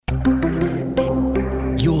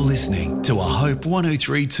to a Hope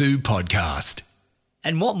 1032 podcast.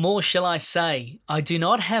 And what more shall I say? I do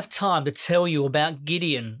not have time to tell you about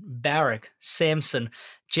Gideon, Barak, Samson,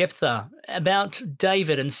 Jephthah, about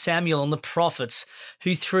David and Samuel and the prophets,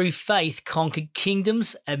 who through faith conquered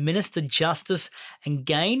kingdoms, administered justice, and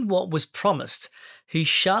gained what was promised, who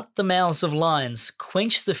shut the mouths of lions,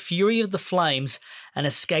 quenched the fury of the flames, and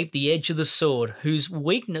escaped the edge of the sword, whose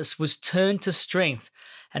weakness was turned to strength,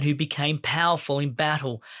 and who became powerful in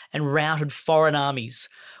battle and routed foreign armies.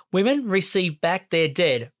 Women received back their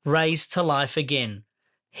dead, raised to life again.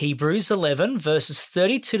 Hebrews 11 verses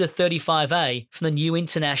 32 to 35a from the New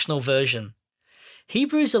International Version.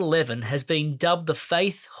 Hebrews 11 has been dubbed the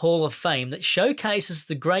Faith Hall of Fame that showcases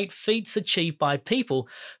the great feats achieved by people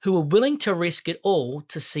who were willing to risk it all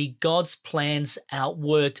to see God's plans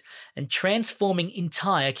outworked and transforming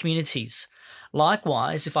entire communities.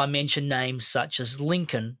 Likewise, if I mention names such as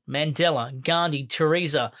Lincoln, Mandela, Gandhi,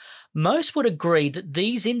 Teresa, most would agree that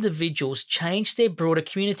these individuals changed their broader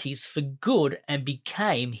communities for good and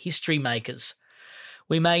became history makers.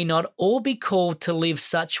 We may not all be called to live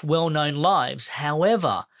such well-known lives.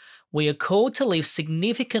 However, we are called to live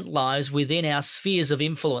significant lives within our spheres of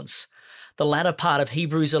influence. The latter part of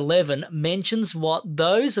Hebrews 11 mentions what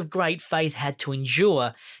those of great faith had to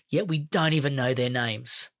endure, yet we don't even know their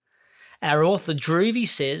names. Our author Druvy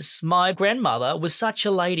says, "My grandmother was such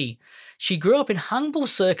a lady. She grew up in humble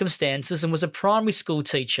circumstances and was a primary school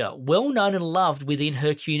teacher, well known and loved within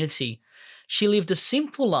her community. She lived a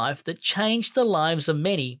simple life that changed the lives of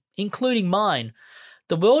many, including mine.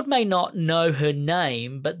 The world may not know her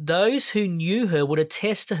name, but those who knew her would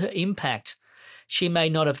attest to her impact. She may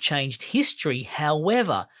not have changed history,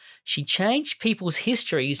 however, she changed people's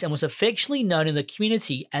histories and was affectionately known in the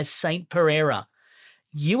community as Saint Pereira.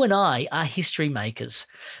 You and I are history makers.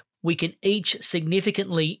 We can each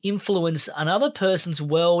significantly influence another person's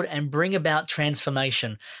world and bring about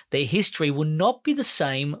transformation. Their history will not be the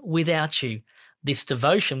same without you." This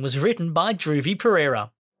devotion was written by Druvy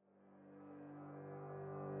Pereira.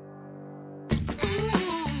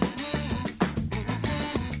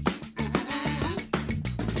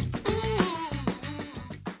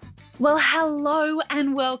 Well, hello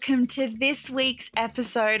and welcome to this week's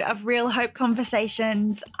episode of Real Hope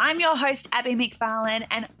Conversations. I'm your host, Abby McFarlane,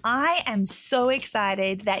 and I am so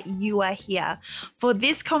excited that you are here for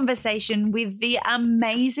this conversation with the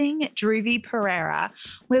amazing Druvy Pereira,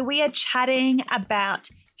 where we are chatting about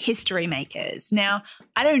history makers. Now,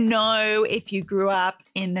 I don't know if you grew up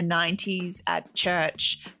in the 90s at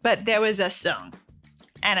church, but there was a song.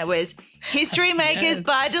 And it was History Makers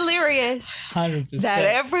by Delirious. 100%. That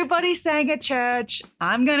everybody sang at church.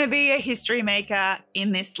 I'm going to be a history maker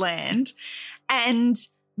in this land. And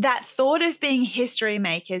that thought of being history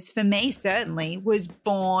makers, for me certainly, was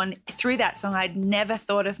born through that song. I'd never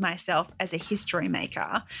thought of myself as a history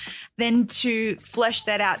maker. Then to flesh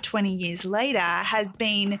that out 20 years later has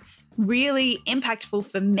been really impactful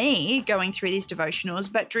for me going through these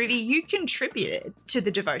devotionals. But Druvy, you contributed to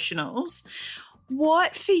the devotionals.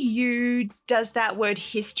 What for you does that word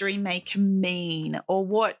history maker mean, or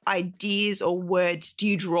what ideas or words do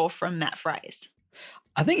you draw from that phrase?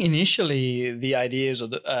 I think initially the ideas or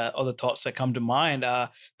the thoughts that come to mind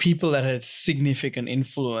are people that had significant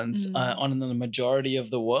influence on the majority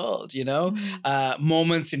of the world,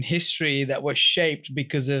 moments in history that were shaped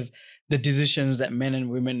because of the decisions that men and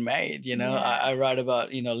women made. I write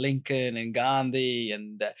about, Lincoln and Gandhi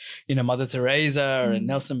and, Mother Teresa and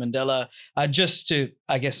Nelson Mandela, just to,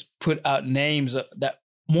 I guess, put out names that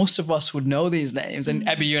most of us would know these names. And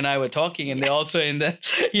Abby, you and I were talking, and they're also in the,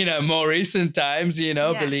 more recent times,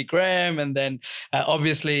 Billy Graham, and then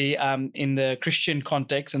obviously in the Christian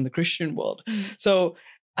context and the Christian world. So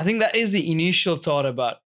I think that is the initial thought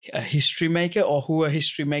about a history maker or who a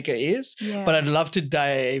history maker is. But I'd love to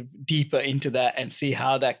dive deeper into that and see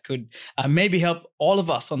how that could maybe help all of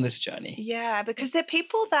us on this journey. Yeah, because they're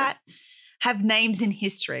people that have names in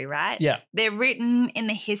history, right? Yeah. They're written in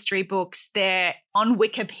the history books. They're on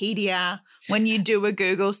Wikipedia when you do a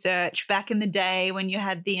Google search. Back in the day when you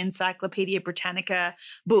had the Encyclopedia Britannica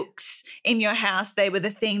books in your house, they were the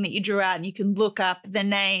thing that you drew out and you can look up the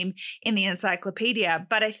name in the encyclopedia.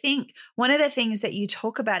 But I think one of the things that you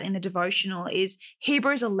talk about in the devotional is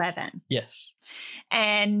Hebrews 11. Yes.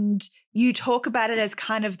 And you talk about it as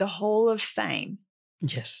kind of the Hall of Fame.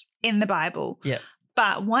 Yes. In the Bible. Yeah.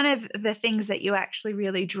 But one of the things that you actually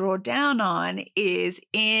really draw down on is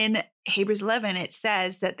in Hebrews 11, it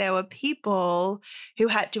says that there were people who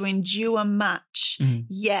had to endure much,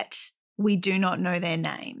 yet we do not know their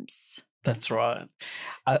names. That's right.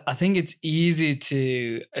 I think it's easy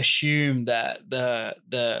to assume that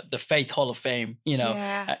the Faith Hall of Fame,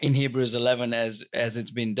 in Hebrews 11, as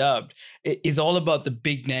it's been dubbed, is all about the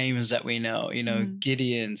big names that we know.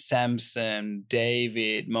 Gideon, Samson,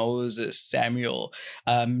 David, Moses, Samuel,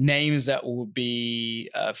 names that would be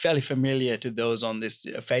fairly familiar to those on this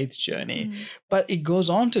faith journey. But it goes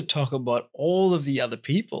on to talk about all of the other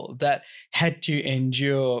people that had to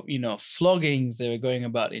endure, floggings. They were going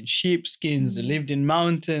about in sheepskins. They lived in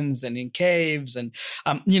mountains and in caves, and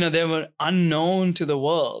they were unknown to the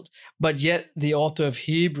world. But yet the author of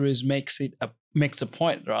Hebrews makes a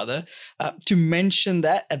point to mention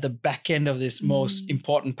that at the back end of this most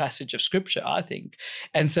important passage of scripture, I think.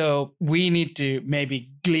 And so we need to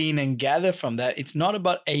maybe glean and gather from that. It's not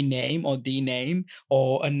about a name or the name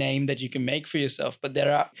or a name that you can make for yourself, but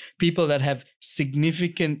there are people that have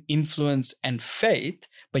significant influence and faith,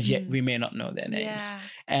 but yet we may not know their names. Yeah.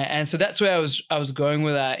 And so that's where I was going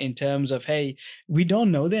with that, in terms of, hey, we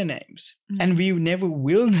don't know their names and we never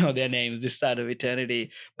will know their names this side of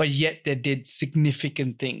eternity, but yet they did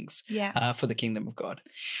significant things for the kingdom of God.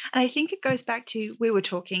 And I think it goes back to, we were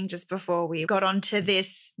talking just before we got onto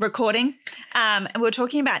this recording, and we were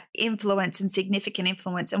talking about influence and significant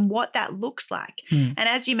influence and what that looks like. And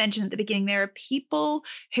as you mentioned at the beginning, there are people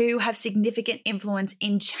who have significant influence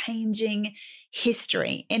in changing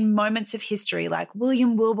history, in moments of history, like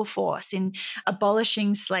William Wilberforce in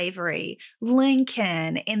abolishing slavery,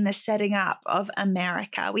 Lincoln in the setting up of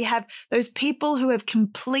America. We have those people who have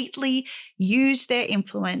completely used their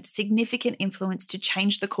influence, significant influence, to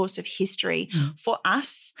change the course of history for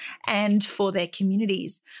us and for their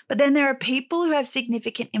communities. But then there are people who have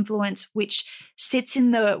significant influence which sits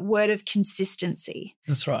in the word of consistency.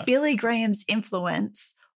 That's right. Billy Graham's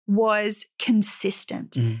influence was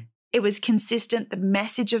consistent. It was consistent, the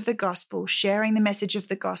message of the gospel, sharing the message of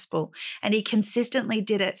the gospel. And he consistently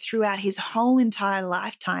did it throughout his whole entire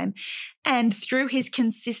lifetime. And through his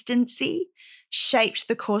consistency, shaped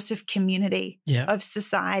the course of community, of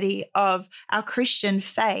society, of our Christian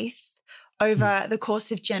faith over the course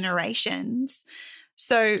of generations.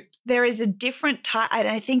 So there is a different type. And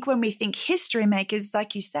I think when we think history makers,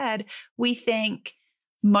 like you said, we think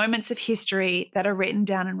moments of history that are written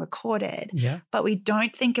down and recorded, but we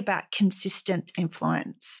don't think about consistent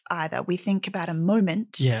influence either. We think about a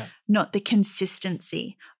moment, not the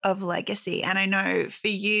consistency of legacy. And I know for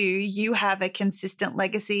you have a consistent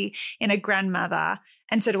legacy in a grandmother,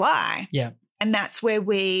 and so do I. Yeah. And that's where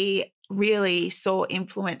we really saw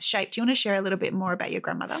influence shape. Do you want to share a little bit more about your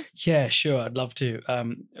grandmother? Yeah, sure. I'd love to.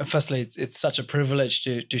 Firstly, it's such a privilege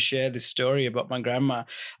to share this story about my grandma.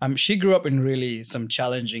 She grew up in really some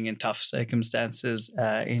challenging and tough circumstances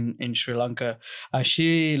in Sri Lanka.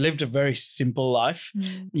 She lived a very simple life.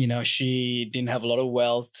 She didn't have a lot of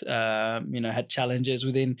wealth, had challenges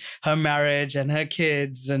within her marriage and her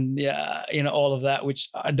kids and, all of that, which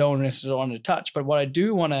I don't necessarily want to touch. But what I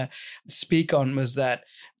do want to speak on was that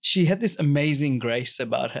she had this amazing grace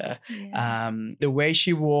about her. The way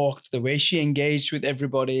she walked, the way she engaged with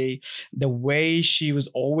everybody, the way she was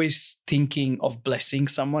always thinking of blessing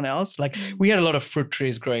someone else. Like we had a lot of fruit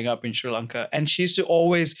trees growing up in Sri Lanka, and she used to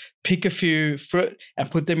always pick a few fruit and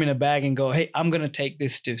put them in a bag and go, hey, I'm going to take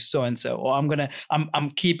this to so-and-so, or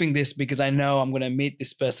I'm keeping this because I know I'm going to meet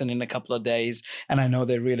this person in a couple of days and I know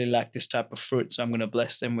they really like this type of fruit, so I'm going to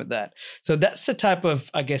bless them with that. So that's the type of,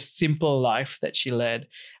 I guess, simple life that she led.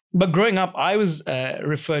 But growing up, I was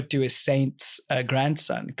referred to as Saint's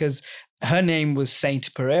grandson because her name was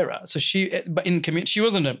Saint Pereira. So she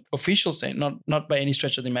wasn't an official saint, not by any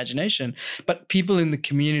stretch of the imagination, but people in the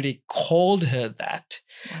community called her that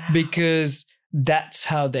because that's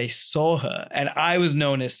how they saw her. And I was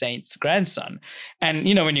known as Saint's grandson. And,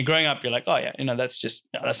 when you're growing up, you're like, oh yeah, that's just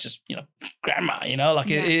grandma,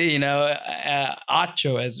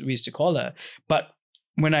 Acho, as we used to call her. But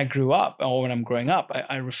when I grew up, or when I'm growing up,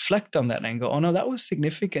 I reflect on that and I go, oh no, that was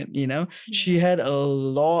significant. She had a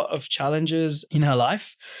lot of challenges in her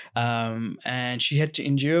life, and she had to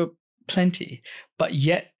endure plenty, but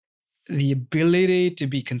yet the ability to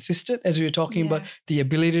be consistent, as we were talking about, the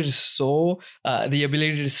ability to sow, the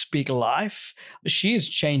ability to speak life. She has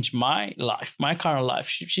changed my life, my current life.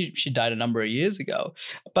 She died a number of years ago.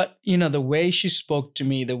 But, the way she spoke to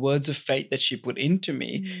me, the words of faith that she put into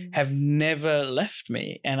me have never left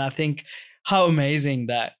me. And I think how amazing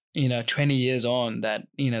that, 20 years on that,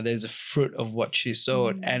 there's a fruit of what she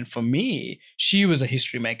sowed. And for me, she was a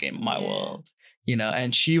history maker in my world,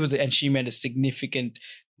 and she made a significant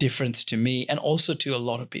difference to me and also to a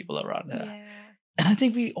lot of people around her. And I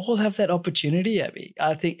think we all have that opportunity, Abby.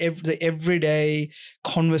 I think the everyday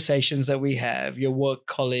conversations that we have, your work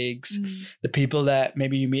colleagues, the people that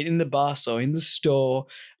maybe you meet in the bus or in the store,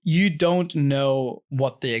 you don't know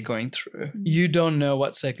what they're going through. You don't know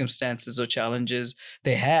what circumstances or challenges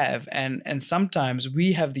they have. And sometimes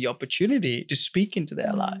we have the opportunity to speak into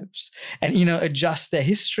their lives and, adjust their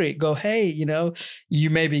history. Go, hey, you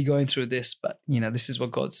may be going through this, but, this is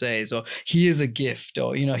what God says. Or here's a gift.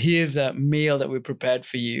 Or, here's a meal that we prepared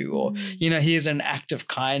for you. Or, here's an act of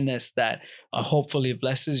kindness that hopefully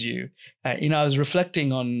blesses you. I was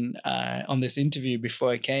reflecting on this interview before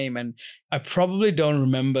I came, and I probably don't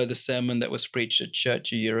remember the sermon that was preached at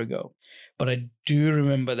church a year ago, but I do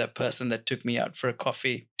remember that person that took me out for a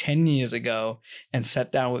coffee 10 years ago and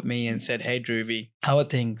sat down with me and said, hey, Dhruvi, how are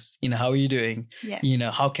things? How are you doing?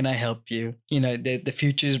 Yeah. How can I help you? The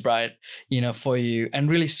future is bright, for you, and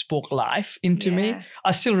really spoke life into me.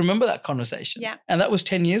 I still remember that conversation. Yeah. And that was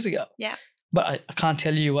 10 years ago. Yeah. But I can't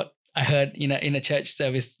tell you what I heard, in a church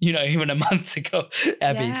service, even a month ago,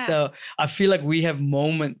 Abby. Yeah. So I feel like we have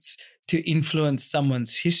moments to influence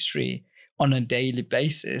someone's history on a daily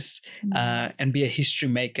basis and be a history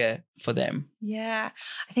maker for them. Yeah.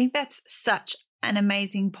 I think that's such an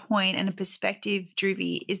amazing point and a perspective,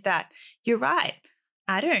 Dhruvi, is that you're right.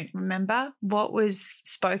 I don't remember what was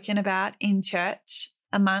spoken about in church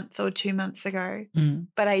a month or 2 months ago,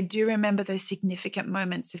 but I do remember those significant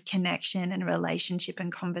moments of connection and relationship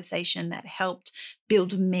and conversation that helped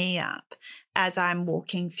build me up as I'm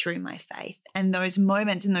walking through my faith. And those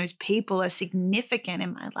moments and those people are significant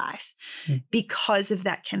in my life because of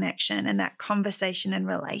that connection and that conversation and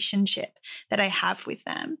relationship that I have with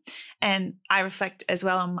them. And I reflect as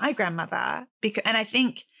well on my grandmother, and I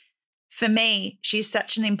think for me, she's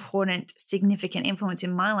such an important, significant influence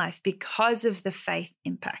in my life because of the faith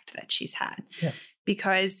impact that she's had. Yeah.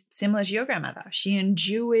 Because similar to your grandmother, she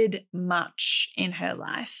endured much in her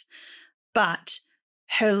life, but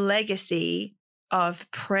her legacy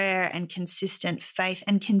of prayer and consistent faith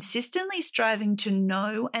and consistently striving to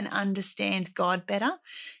know and understand God better.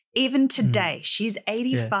 Even today, she's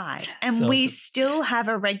 85 and That's we awesome. Still have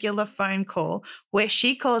a regular phone call where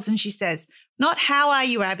she calls and she says, not how are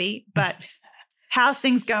you, Abby, but how's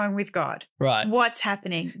things going with God? Right. What's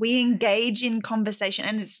happening? We engage in conversation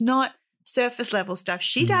and it's not surface level stuff.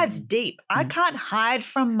 She dives deep. I can't hide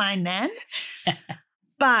from my nan,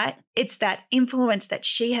 but it's that influence that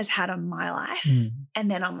she has had on my life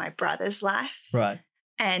and then on my brother's life. Right.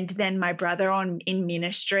 And then my brother in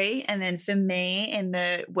ministry, and then for me in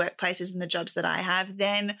the workplaces and the jobs that I have,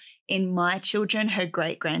 then in my children, her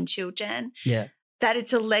great-grandchildren. Yeah. That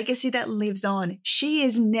it's a legacy that lives on. She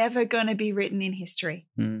is never going to be written in history.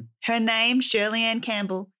 Her name, Shirley Ann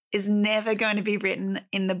Campbell, is never going to be written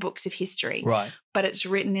in the books of history. Right. But it's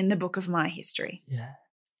written in the book of my history. Yeah.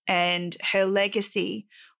 And her legacy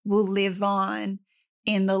will live on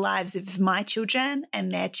in the lives of my children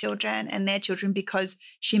and their children and their children because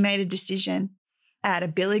she made a decision at a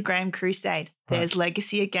Billy Graham crusade. Right. There's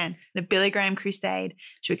legacy again. A Billy Graham crusade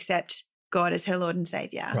to accept God as her Lord and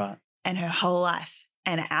Savior. Right. And her whole life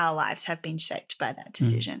and our lives have been shaped by that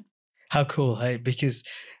decision. How cool, hey? Because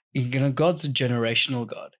God's a generational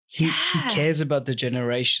God. He cares about the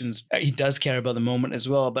generations. He does care about the moment as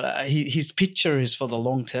well, but his picture is for the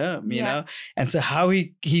long term, you know? And so how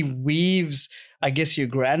he weaves, I guess, your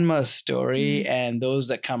grandma's story and those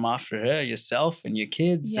that come after her, yourself and your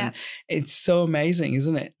kids. And it's so amazing,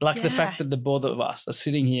 isn't it? Like the fact that the both of us are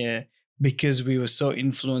sitting here because we were so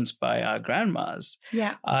influenced by our grandmas.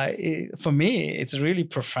 Yeah. For me, it's really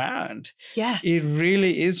profound. Yeah. It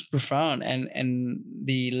really is profound. And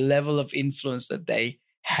the level of influence that they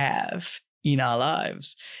have in our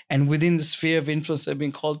lives and within the sphere of influence they've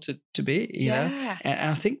been called to be, you know?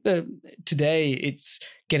 And I think that today it's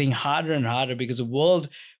getting harder and harder because the world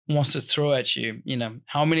wants to throw at you, you know,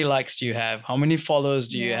 how many likes do you have? How many followers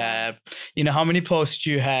do you have? You know, how many posts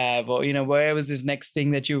do you have? Or, you know, where was this next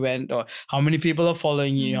thing that you went? Or how many people are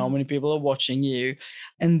following you? How many people are watching you?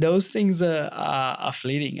 And those things are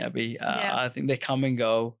fleeting, Abby. I think they come and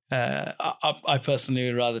go. I personally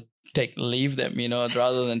would rather leave them, you know,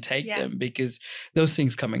 rather than take them because those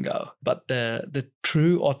things come and go. But the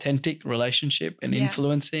true authentic relationship and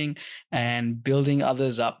influencing and building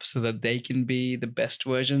others up so that they can be the best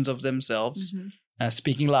versions of themselves,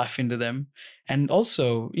 speaking life into them, and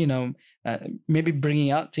also, you know, maybe bringing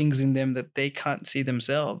out things in them that they can't see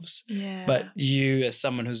themselves. Yeah. But you, as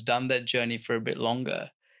someone who's done that journey for a bit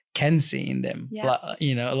longer, can see in them,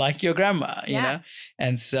 like your grandma, you know?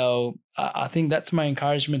 And so I think that's my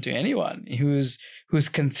encouragement to anyone who's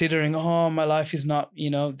considering, oh, my life is not,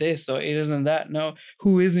 this or it isn't that. No,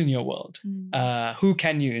 who is in your world? Who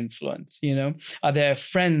can you influence? Are there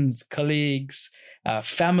friends, colleagues,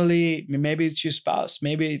 family? Maybe it's your spouse,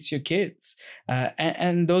 maybe it's your kids.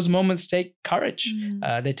 And those moments take courage.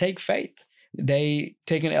 They take faith. They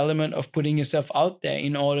take an element of putting yourself out there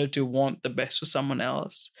in order to want the best for someone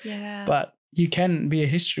else. Yeah. But you can be a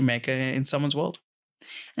history maker in someone's world.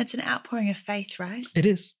 And it's an outpouring of faith, right? It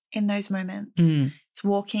is. In those moments. It's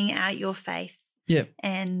walking out your faith. Yeah.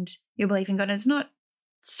 And your belief in God. And it's not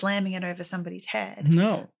slamming it over somebody's head.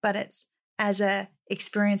 No. But it's as a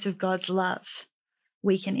experience of God's love,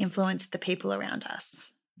 we can influence the people around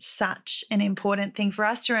us. Such an important thing for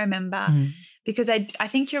us to remember, because I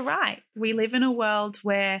think you're right. We live in a world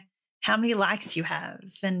where how many likes you have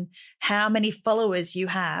and how many followers you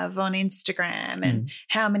have on Instagram and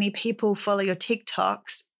how many people follow your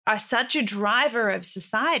TikToks are such a driver of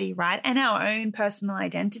society, right? And our own personal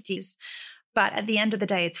identities. But at the end of the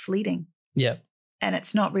day, it's fleeting. Yeah. And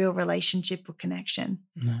it's not real relationship or connection.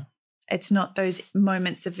 No. It's not those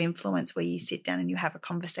moments of influence where you sit down and you have a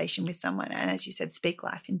conversation with someone and, as you said, speak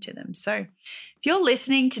life into them. So if you're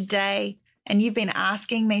listening today and you've been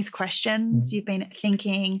asking these questions, you've been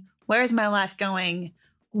thinking, where is my life going?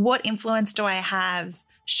 What influence do I have?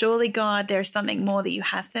 Surely, God, there is something more that you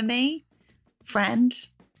have for me. Friend,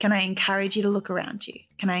 can I encourage you to look around you?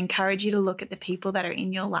 Can I encourage you to look at the people that are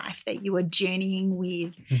in your life that you are journeying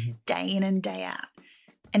with day in and day out,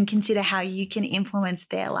 and consider how you can influence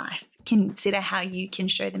their life? Consider how you can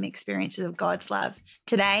show them experiences of God's love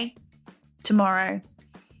today, tomorrow,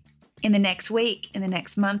 in the next week, in the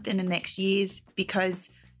next month, in the next years, because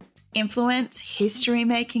influence,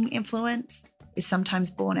 history-making influence, is sometimes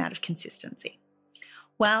born out of consistency.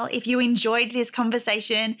 Well, if you enjoyed this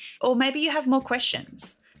conversation, or maybe you have more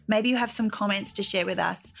questions, maybe you have some comments to share with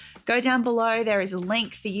us, go down below. There is a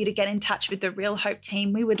link for you to get in touch with the Real Hope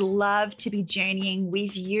team. We would love to be journeying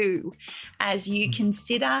with you as you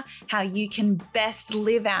consider how you can best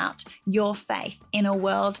live out your faith in a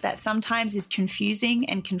world that sometimes is confusing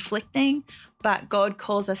and conflicting, but God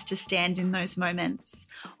calls us to stand in those moments.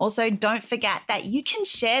 Also, don't forget that you can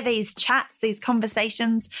share these chats, these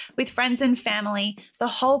conversations with friends and family. The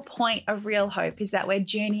whole point of Real Hope is that we're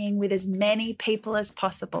journeying with as many people as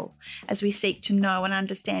possible as we seek to know and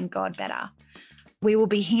understand God better. We will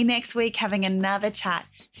be here next week having another chat,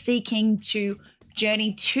 seeking to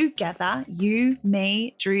journey together, you,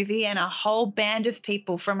 me, Dhruvi, and a whole band of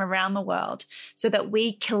people from around the world, so that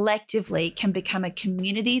we collectively can become a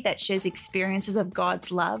community that shares experiences of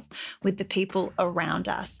God's love with the people around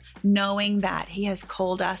us, knowing that He has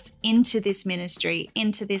called us into this ministry,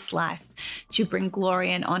 into this life, to bring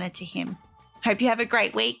glory and honor to Him. Hope you have a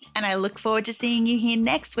great week, and I look forward to seeing you here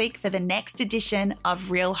next week for the next edition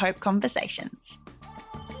of Real Hope Conversations.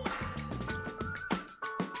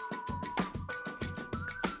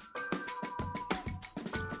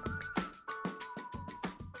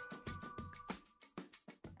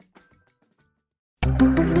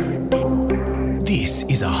 This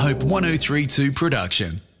is a Hope 1032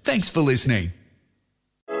 production. Thanks for listening.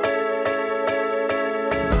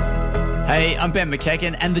 Hey, I'm Ben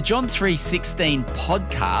McKagan, and the John 3:16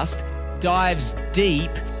 podcast dives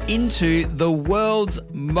deep into the world's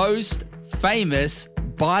most famous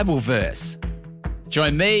Bible verse.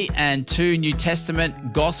 Join me and two New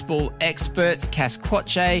Testament gospel experts, Cass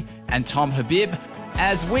Quache and Tom Habib,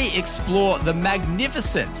 as we explore the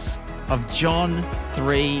magnificence of John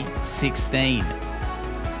 3:16.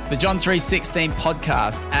 The John 3:16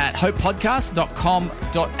 podcast at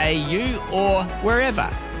hopepodcast.com.au or wherever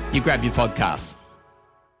you grab your podcasts.